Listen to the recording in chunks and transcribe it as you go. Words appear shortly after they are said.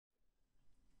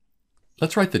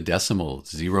Let's write the decimal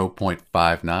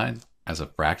 0.59 as a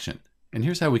fraction. And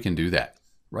here's how we can do that.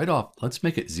 Right off, let's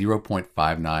make it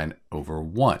 0.59 over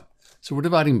 1. So we're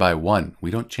dividing by 1. We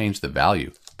don't change the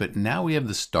value, but now we have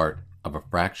the start of a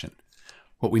fraction.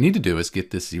 What we need to do is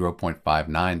get this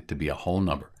 0.59 to be a whole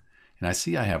number. And I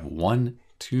see I have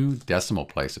 2 decimal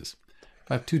places.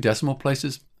 If I have 2 decimal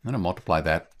places, I'm going to multiply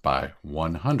that by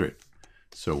 100.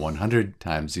 So 100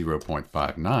 times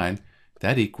 0.59,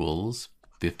 that equals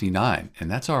 59, and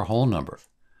that's our whole number.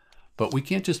 But we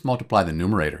can't just multiply the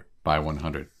numerator by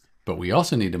 100, but we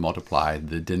also need to multiply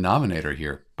the denominator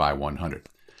here by 100.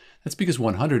 That's because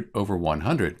 100 over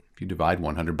 100, if you divide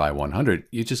 100 by 100,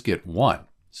 you just get 1.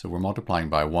 So we're multiplying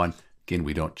by 1. Again,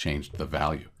 we don't change the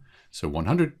value. So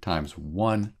 100 times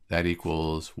 1, that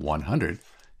equals 100,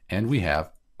 and we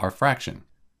have our fraction.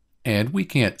 And we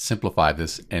can't simplify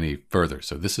this any further,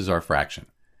 so this is our fraction.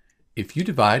 If you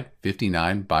divide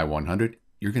 59 by 100,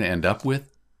 you're going to end up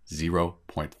with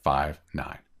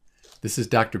 0.59. This is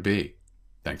Dr. B.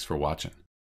 Thanks for watching.